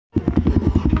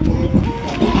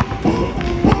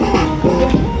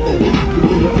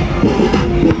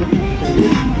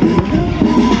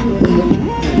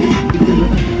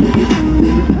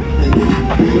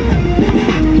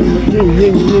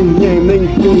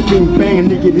bing bang,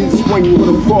 nigga, this swing with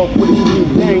a fuck with a bing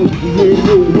bang. You ain't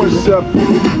know what's up.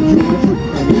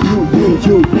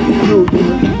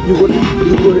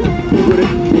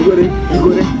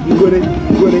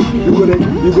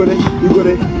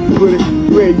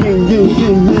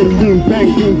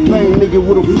 Yin bang, nigga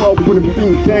with a fuck with a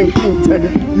bing bang,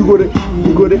 you got it.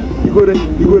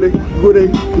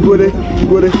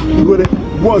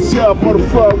 What's up,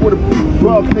 motherfucker, with a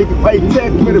buck, nigga? I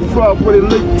take with a fuck with a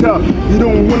lick top. You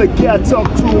don't wanna get talk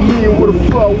to me, and what the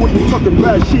fuck, what you talking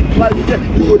about shit like that?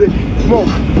 You got it, smoke,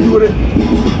 you got it.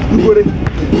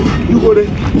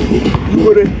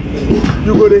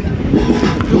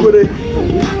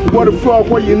 What the fuck,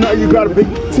 what you know, you got a big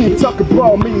team talking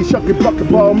about me, shucking bucket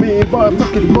about me, but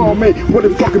talking about me, what the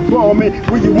fuck about me,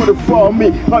 where you wanna fall me,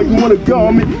 how you wanna go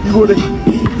on me, you got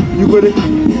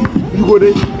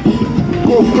it.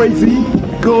 Go crazy,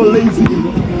 go lazy,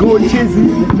 go Jay-Z,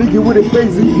 nigga with a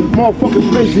bazy,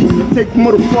 motherfucking crazy. Take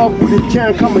motherfucker with a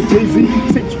can, come a Jay-Z.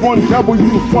 6-1-double,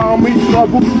 you find me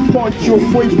trouble. Punch your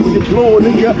face with your blow,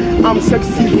 nigga. I'm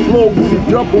Djsexyflow with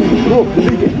a double blow,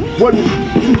 nigga. What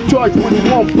you charge with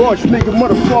one brush, nigga?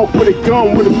 Motherfucker with a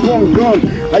gun, with a long gun.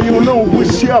 I don't know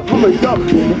what's up, I'm a double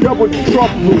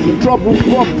trouble,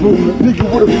 nigga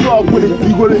with a frog with it.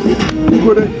 You got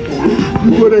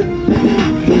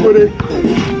it.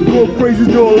 Go crazy,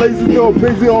 go lazy, go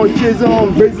busy on Jizz, I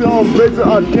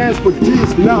dance for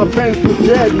G's, now I dance for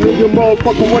that, nigga,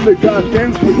 motherfucker, when they got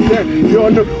dance for that, you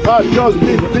know, I just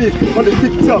this, on the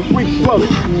TikTok, quick fuck,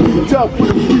 talk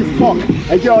with a free fuck,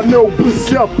 and y'all know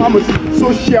what's up, I'm a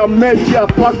social media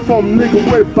platform, nigga,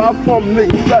 with a platform,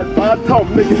 nigga, flat bottom,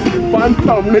 nigga,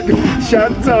 phantom, nigga,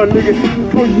 shut-down, nigga,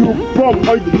 throw you a bomb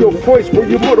on your voice, for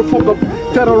your motherfucker,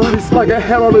 terrorist like a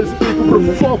terrorist, people with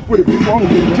a fuck with a bomb,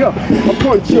 nigga, I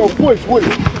punch your voice with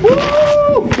it.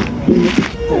 Woo!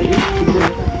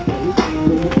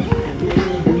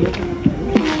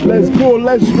 Let's go,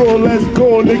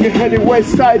 nigga. Heading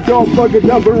west side, don't bugger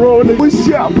down the road. What's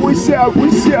up,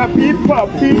 hip hop.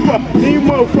 Hey,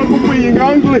 motherfucker, we in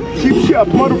English. Keep sharp,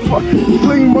 motherfucker.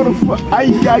 Bling, motherfucker. I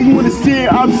wanna see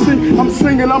it. I'm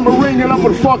singing, I'm a ringing, I'm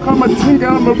a fuck, I'm a tinker,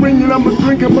 I'm a ringing, I'm a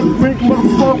drinker, I'm a drink,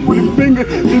 motherfucker with a finger.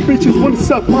 These bitches wanna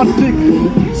suck my dick.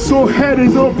 So heady,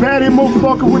 so batty,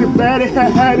 motherfucker with a batty,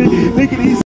 nigga, these